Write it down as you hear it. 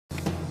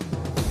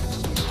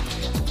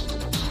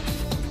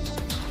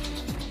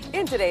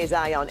today's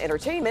Eye on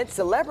Entertainment,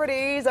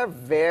 celebrities are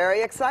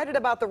very excited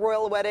about the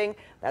royal wedding.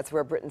 That's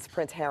where Britain's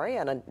Prince Harry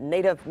and a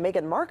native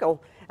Meghan Markle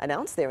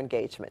announced their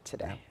engagement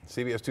today.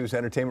 CBS 2's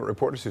entertainment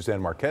reporter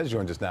Suzanne Marques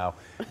joins us now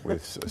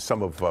with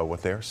some of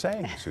what they're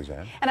saying,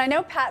 Suzanne. And I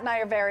know Pat and I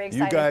are very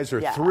excited. You guys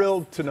are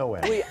thrilled to no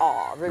end. We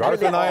are.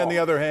 Garth and I, on the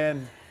other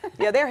hand.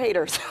 Yeah, they're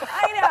haters.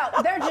 I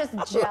know. They're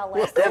just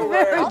jealous. They're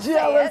very I'll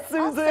jealous, say it.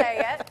 I'll Suzanne.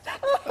 say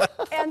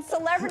it. And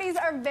celebrities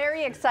are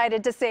very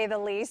excited, to say the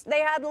least.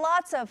 They had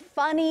lots of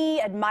funny,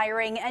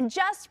 admiring, and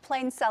just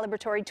plain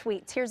celebratory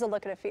tweets. Here's a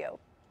look at a few.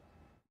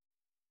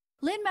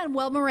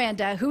 Lin-Manuel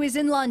Miranda, who is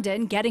in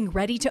London getting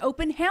ready to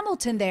open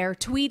Hamilton there,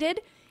 tweeted,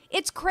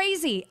 "It's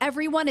crazy.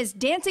 Everyone is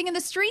dancing in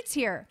the streets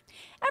here.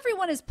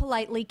 Everyone is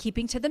politely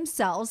keeping to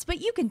themselves, but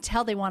you can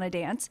tell they want to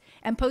dance,"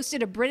 and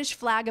posted a British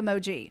flag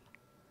emoji.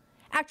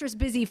 Actress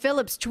Busy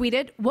Phillips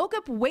tweeted, "Woke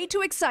up way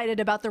too excited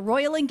about the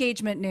royal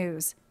engagement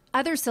news."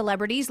 Other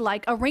celebrities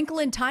like A Wrinkle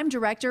in Time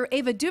director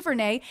Ava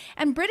DuVernay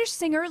and British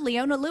singer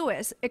Leona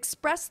Lewis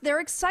expressed their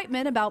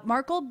excitement about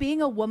Markle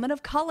being a woman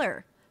of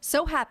color.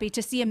 "So happy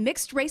to see a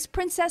mixed-race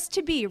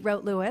princess-to-be,"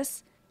 wrote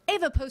Lewis.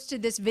 Ava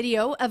posted this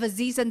video of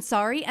Aziz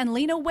Ansari and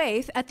Lena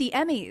Waithe at the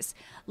Emmys.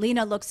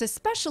 Lena looks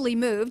especially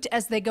moved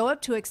as they go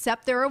up to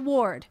accept their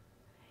award.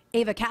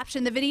 Ava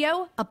captioned the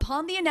video,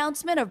 "Upon the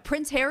announcement of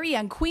Prince Harry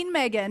and Queen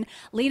Meghan,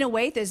 Lena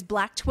Waithe is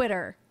Black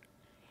Twitter."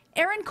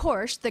 Aaron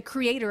Korsh, the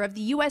creator of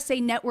the USA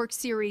Network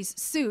series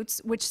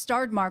Suits, which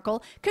starred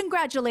Markle,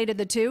 congratulated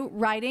the two,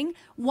 writing,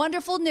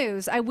 "Wonderful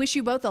news. I wish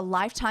you both a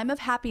lifetime of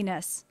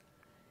happiness."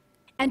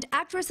 And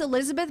actress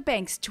Elizabeth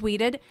Banks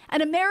tweeted,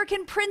 "An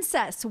American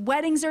princess.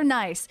 Weddings are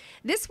nice.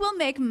 This will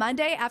make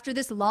Monday after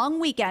this long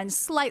weekend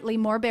slightly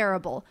more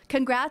bearable.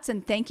 Congrats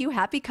and thank you,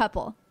 happy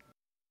couple."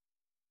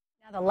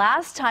 The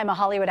last time a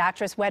Hollywood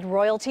actress wed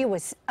royalty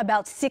was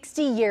about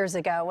 60 years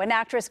ago, when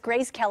actress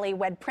Grace Kelly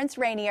wed Prince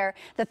Rainier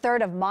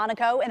III of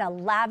Monaco in a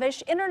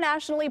lavish,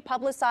 internationally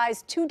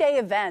publicized two-day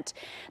event.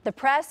 The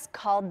press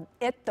called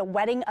it the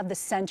wedding of the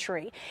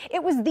century.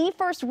 It was the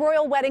first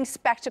royal wedding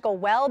spectacle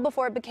well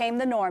before it became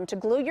the norm to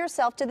glue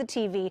yourself to the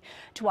TV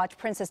to watch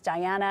Princess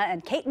Diana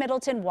and Kate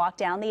Middleton walk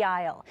down the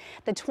aisle.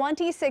 The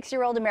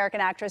 26-year-old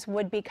American actress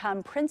would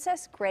become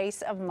Princess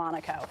Grace of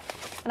Monaco.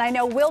 And I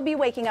know we'll be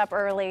waking up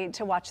early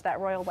to watch that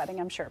royal wedding,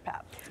 I'm sure,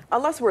 Pat.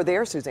 Unless we're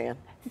there, Suzanne.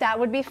 That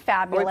would be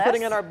fabulous. Are we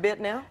putting in our bid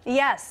now?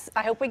 Yes.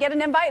 I hope we get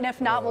an invite, and if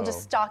not, we'll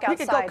just stalk outside.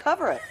 We could go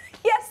cover it.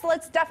 Yes,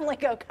 let's definitely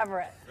go cover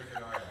it.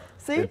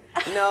 See?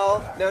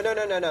 No.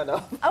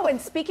 Oh,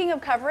 and speaking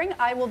of covering,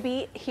 I will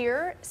be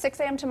here 6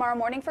 a.m. tomorrow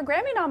morning for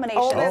Grammy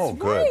nominations. Oh, that's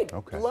good. right.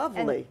 Okay.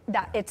 Lovely.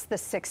 And it's the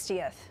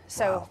 60th.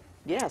 So,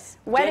 Yes.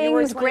 weddings,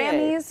 January 28th.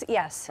 Grammys,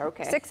 yes.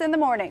 Okay. 6 in the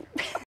morning.